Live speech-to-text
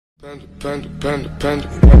Panda.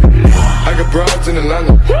 I got broads in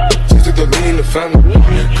Atlanta. Just took the lean in the family.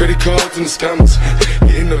 Credit cards and the scammers.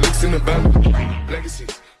 Getting the licks in the band.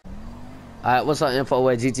 Legacies. Alright, what's up, info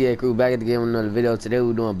at GTA crew? Back at the game with another video. Today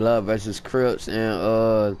we're doing Blood versus Crips,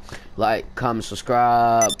 and like, comment,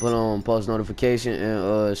 subscribe, put on post notification,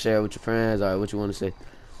 and share it with your friends. Alright, what you want to say?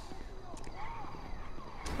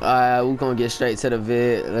 Alright, we're gonna get straight to the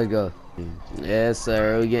vid. Let's go. Yes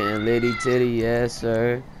sir, we getting litty titty. Yes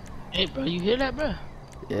sir. Hey bro, you hear that, bro?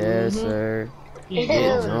 Yes sir.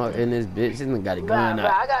 Get drunk in this bitch. This nigga got a gun out.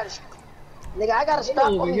 I gotta stop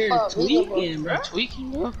over here tweaking, bro.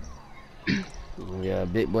 Tweaking, bro. Yeah,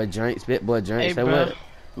 big boy drinks. Hey, bro. Say what?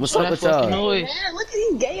 What's up with y'all? Man, look at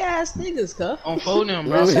these gay ass niggas, cuh. On phone them,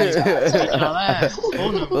 bro.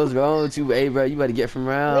 What's wrong with you? Hey, bro, you better get from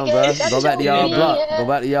around, bro. Go back to y'all block. Go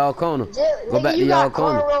back to y'all corner. Go back to y'all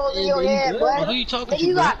corner. Who you talking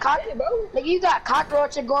to, bro? Nigga, you got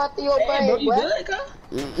cockroaches going through your brain, bro. You good, cuh?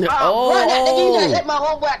 Oh, run that. Nigga, you just hit my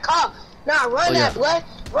homeboy car. Nah, run that, boy.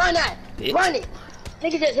 Run that. Bitch. Run it.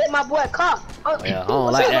 Nigga just hit my boy car. Yeah, I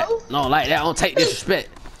don't like that. I don't like that. I don't take disrespect.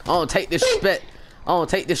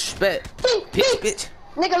 Bitch.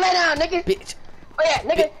 Nigga, lay down, nigga. Bitch. Oh yeah,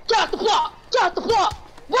 nigga, get off the block.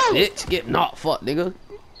 Woo. Bitch, get knocked, fuck, nigga.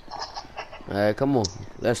 Alright, come on.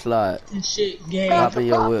 Let's slide. This shit gay. Hop in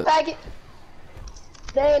your whip. Faggot.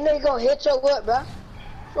 They ain't nigga gonna hit your whip, bro.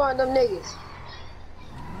 Showing them niggas.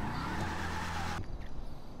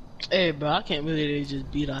 Hey, bro, I can't believe they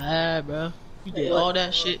just beat our ass, bro. You did all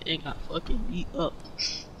that shit and got fucking beat up.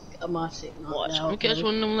 Got my shit knocked Watch, out, I'm gonna catch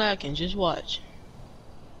one of them lacking. Just watch.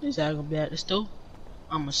 His ass gonna be at the stove.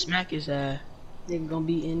 I'ma smack his ass. Nigga gonna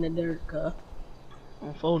be in the dirt, cuh.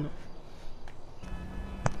 On phone him.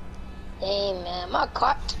 Hey man, my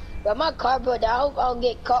car, bro, I hope I don't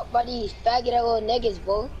get caught by these faggot little niggas,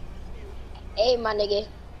 bro. Hey, my nigga,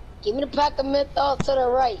 give me the pack of menthol to the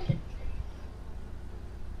right.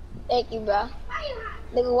 Thank you, bro.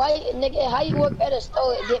 Nigga, how you work at a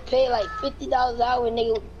store and get paid like $50 an hour,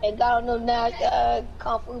 nigga, and got on them now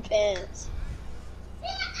kung fu pants?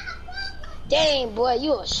 Dang, boy,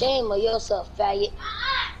 you ashamed of yourself, faggot.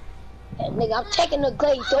 And, nigga, I'm taking the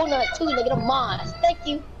glazed donut too, nigga, them mine. Thank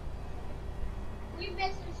you.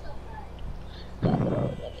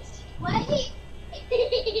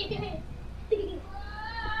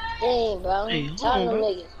 Dang, bro. Hey, hold Tell on, them bro.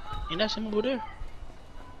 niggas. Ain't that him over there?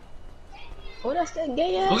 Oh, that's that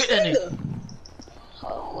gay ass Look at that nigga.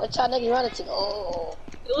 Oh, what y'all niggas running to? Oh.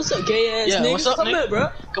 What's up, gay ass nigga? What's up, nigga? Bro.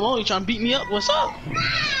 Come on, you trying to beat me up? What's up?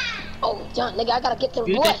 Oh, John, nigga, I gotta get to the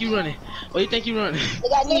You boy. think you running? Where you think you running?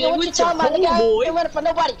 Nigga, what you talking about, nigga? I ain't running for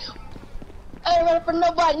nobody. I ain't running for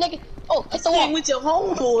nobody, nigga. Oh, hit the wall. With your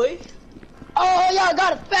homeboy. Oh, y'all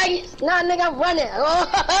got a faggot. Nah, nigga, I'm running.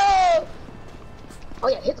 Oh,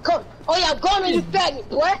 yeah, hit the corner. Oh, yeah, I'm going on you faggot,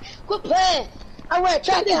 boy. Quit playing. I ran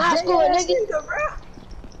track in high school, nigga.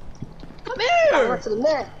 Come I here. went to the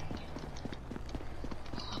man.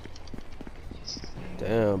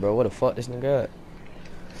 Damn, bro, what the fuck this nigga got?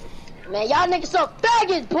 Man, y'all niggas some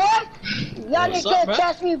faggots, boy. Y'all niggas can't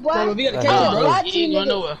catch me, boy. Bro, we gotta catch him, bro. Watch He you, ain't going nigga.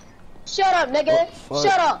 nowhere. Shut up, nigga. Oh,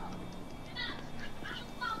 Shut up.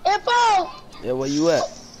 Info. Yeah, where you at?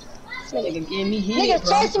 Nigga gave me heat, Nigga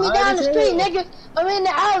chasing me down the street, nigga. I'm in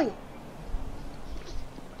the alley.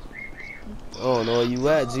 I don't know where you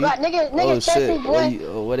at, G. Right, nigga Oh chasing shit, me, boy.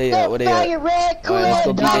 where they at? Where they at? Faggot, red, Alright, let's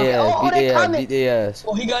go Kool-Aid, beat their ass.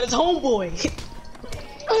 Oh, he got his homeboy.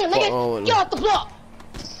 Nigga, get off the block.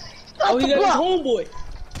 Oh, he got his homeboy.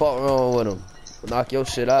 Fuck wrong with him? Knock your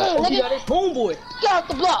shit out. Oh, he got his homeboy. Get off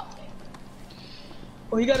the block.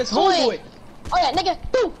 Oh, he got his homeboy. Oh yeah, nigga,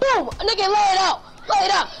 boom, boom. Nigga, lay it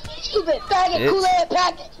out. Stupid faggot, Kool-Aid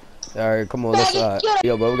packet. Alright, come on, let's slide.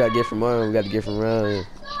 Yo, bro, we gotta get from around. We gotta get from around.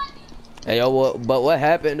 Hey, yo, what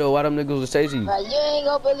happened though? Why them niggas was chasing you? Bro, you ain't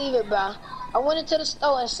gonna believe it, bro. I went into the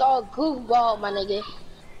store and saw a goofball, my nigga.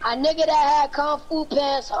 A nigga that had kung fu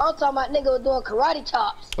pants. I'm talking about nigga was doing karate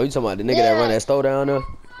chops. Oh, you talking about the nigga that run that store down there?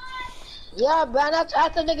 Yeah, bro.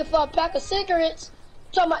 After nigga for a pack of cigarettes.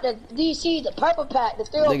 I'm talking about the DC, the purple pack, the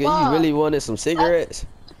 305. Nigga, you really wanted some cigarettes?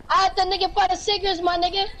 I had the nigga for the cigarettes, my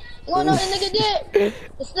nigga. You wanna know what the nigga did?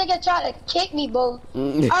 This nigga tried to kick me, bro.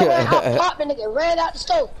 I popped the nigga, ran out the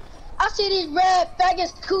stove. I see these red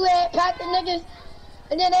faggots, Kool-Aid packing niggas,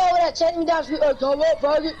 and then they over there chasing me down the street. Come on,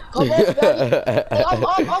 faggot. Come on,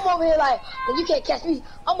 faggot. I'm over here like, you can't catch me.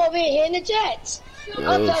 I'm over here hitting the jets.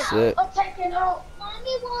 I'm taking home. I'm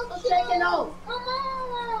taking home. Come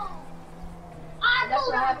on. That's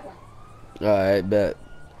what happened. Alright, bet.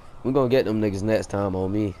 We gonna get them niggas next time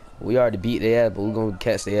on me. We already beat their ass, but we gonna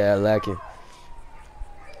catch their ass lacking.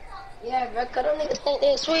 Yeah, bro, cause them niggas think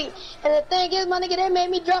they sweet. And the thing is, my nigga, they made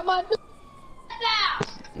me drop my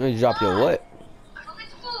You drop your what?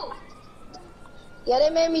 Yeah, they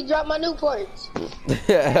made me drop my Newports.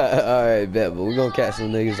 Alright, bet, but we gonna catch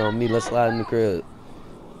some niggas on me. Let's slide in the crib.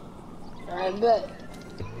 Alright, bet.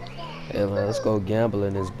 Hey man, let's go gamble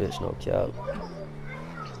in this bitch, no cap.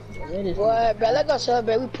 Boy, bro, let's go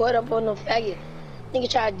celebrate. We put up on them faggot. Nigga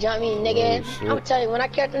try to jump me, nigga. Oh, I'm telling you, when I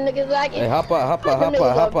catch them niggas like it. Hey, hop out.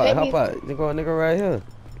 Nigga right here.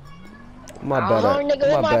 My bad.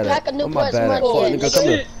 Nigga, my pack of Newports money. Nigga, come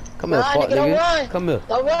here. Come here, fuck nigga. Come here.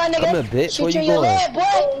 Don't run, nigga. Come here, bitch. Where you going? Leg, boy.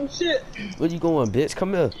 Oh, shit. Where you going, bitch?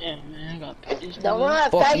 Come here. Yeah, man, I got pictures. Don't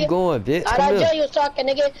run, Fuck faggot. you going, bitch? I Come don't here. you talking,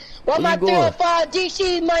 nigga. Where my 3 or 5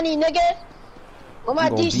 DC money, nigga? Where my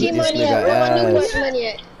DC money at? Where my Newports money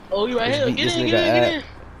at? Oh, you right here. Get in.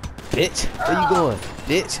 Bitch, where you going?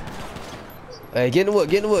 Bitch. Hey, get in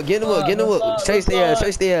the wood. Chase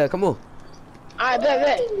the ass. Come on. Alright,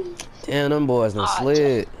 bet. Damn, them boys done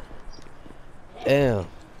slid. Damn.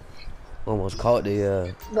 Almost caught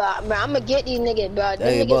the Bro, I'ma get these niggas, bro.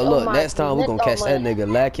 Hey, but look, next time we gonna catch that nigga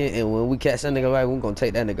lacking, and when we catch that nigga right, we gonna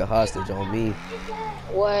take that nigga hostage on me.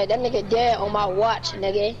 What? That nigga dead on my watch,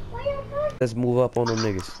 nigga. Let's move up on them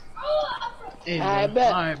niggas. Hey, Alright,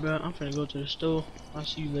 bet. Alright, bro. I'm finna go to the store. I'll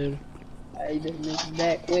see you later. Alright, this nigga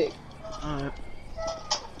back quick. Alright.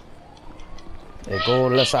 Hey, go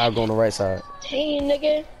on the left side, go on the right side. Dang,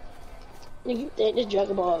 nigga. Nigga, you think this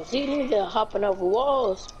Dragon Ball Z nigga hopping over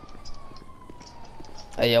walls?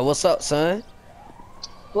 Hey, yo, what's up, son?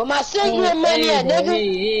 Where my cigarette money at,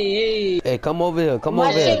 nigga? Hey, come over here. Come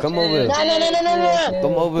over here. No. Come over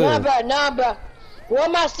here. Nah, bro. Where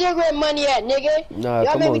my cigarette money at, nigga? Nah,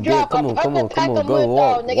 come on, go,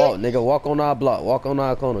 walk, nigga, walk on our block, walk on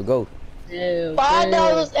our corner, go.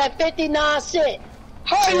 $5.59.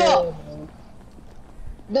 Hurry up.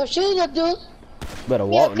 Them shoes will do. Better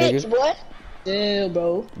walk, nigga. Boy. Chill,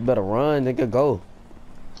 bro. Better run, nigga, go.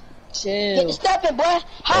 Chill. Get the stepping, boy.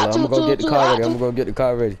 I'm gonna go get the car ready. I'm gonna go get the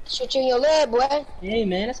car ready. Shoot you in your leg, boy. Hey,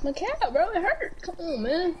 man, that's my cat, bro. It hurt. Come on,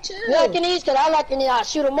 man. Chill. Liking these, cause I like these. I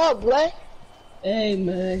shoot them up, boy. Hey,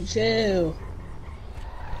 man, chill.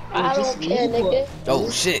 I don't care, nigga. Oh,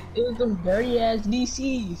 shit. It was them dirty ass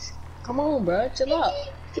DCs. Come on, bro. Chill out.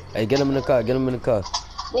 Hey, get him in the car.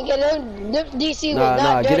 Nigga, them DC was Nah,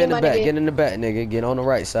 not get dirty, in the my back. nigga. Get in the back, nigga. Get on the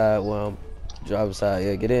right side while I'm driver's side.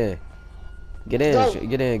 Yeah, get in. Get in.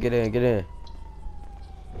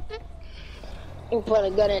 You put a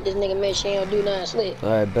gun at this nigga, make sure he don't do nothing slick.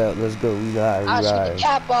 Alright, bet. Let's go. We ride. I'll shoot the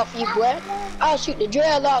cap off you, boy. I'll shoot the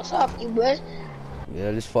dreadlocks off you, boy.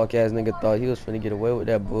 Yeah, this fuck ass nigga thought he was finna get away with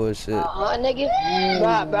that bullshit. Nigga.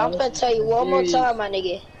 Right, bro. I'm finna tell you one more time, my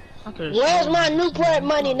nigga. Where's my Newport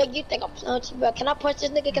money, nigga? You think I'm punching, bro? Can I punch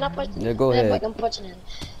this nigga? Yeah, go ahead. I'm punching him.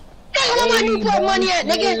 Where my Newport money at,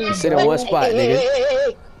 nigga? Sit in one spot, nigga.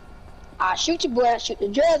 Hey. I'll shoot you, boy. I'll shoot the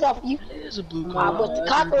dreads off of you. There's a blue I'll put the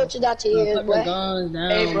cockroaches out your ears, boy.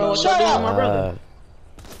 Hey, bro. Shut up. My brother.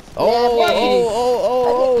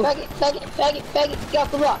 Faggot. Get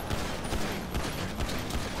off the rock.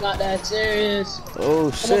 Not that serious.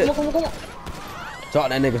 Oh, shit. Come on. Drop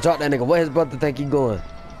that nigga. Where his brother think he going?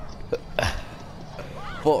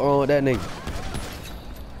 Fuck wrong with that nigga.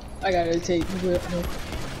 I gotta take you with me.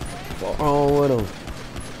 Fuck wrong with him.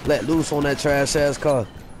 Let loose on that trash ass car.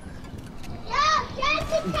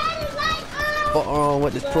 Fuck wrong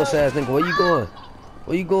with this puss ass nigga. Where you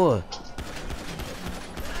going?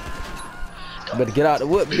 You better get out the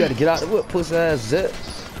whip. Puss ass zip.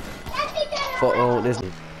 Fuck wrong with this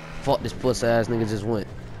nigga. Fuck this puss ass nigga just went.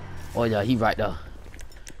 Oh yeah, he right there.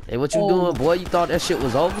 Hey, what you doing, boy? You thought that shit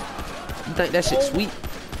was over? You think that shit sweet?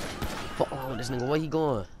 Fuck wrong with this nigga. Where you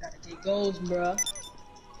going? Gotta take goals, bro.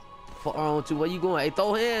 Fuck wrong with you. Where you going? Hey,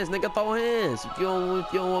 throw hands, nigga. Throw hands. If you don't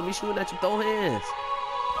want me shooting at you, throw hands.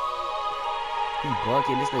 He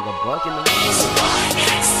bucking. This nigga bucking.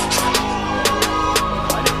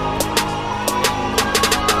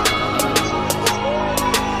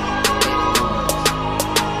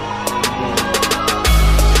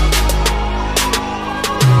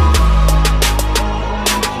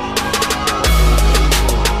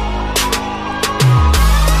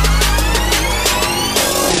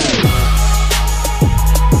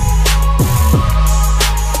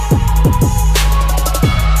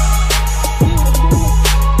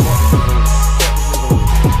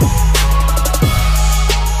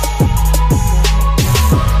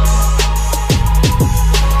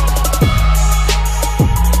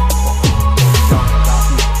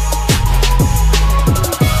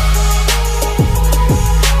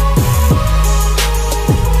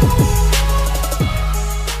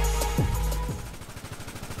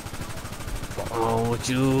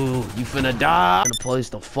 Ooh, you finna die. The police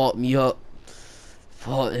done fucked me up.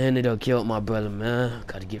 Fuck, and they done killed my brother, man.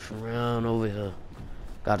 Gotta get from around over here.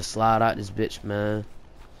 Gotta slide out this bitch, man.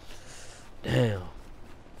 Damn.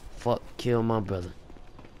 Fuck, kill my brother.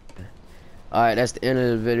 Alright, that's the end of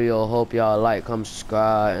the video. Hope y'all like, comment,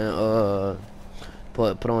 subscribe, and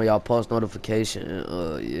put on y'all post notification,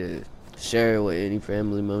 and yeah, share it with any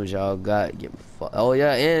family members y'all got. Oh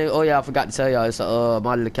yeah, I forgot to tell y'all, it's a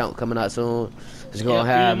model account coming out soon. It's gonna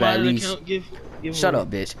have at least shut up,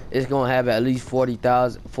 bitch. It's gonna have at least 40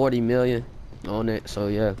 million on it. So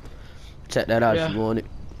yeah, check that out if you want it.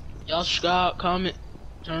 Y'all subscribe, comment,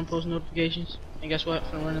 turn post notifications, and guess what?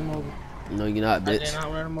 I'm gonna run them over. No, you're not, bitch. I did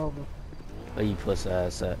not run them over. Where you pussy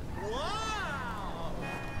ass at?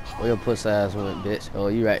 Where your pussy ass went, bitch? Oh,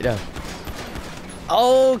 you right there.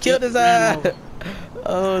 Oh, killed his ass.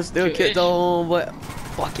 Oh, still kicked the homeboy.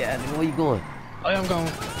 Fuck yeah, nigga. Where you going? Oh, yeah, I'm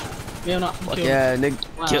going. Yeah, I'm not. Fuck yeah, nigga.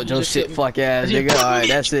 Wow, killed your shit, fuck ass, nigga. Alright,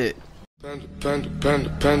 that's it. Panda.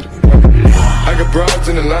 I got broads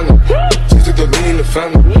in Atlanta. Just took the lean in the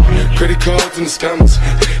family. Credit cards and the scammers.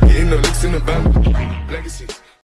 Getting the licks in the band. Legacies.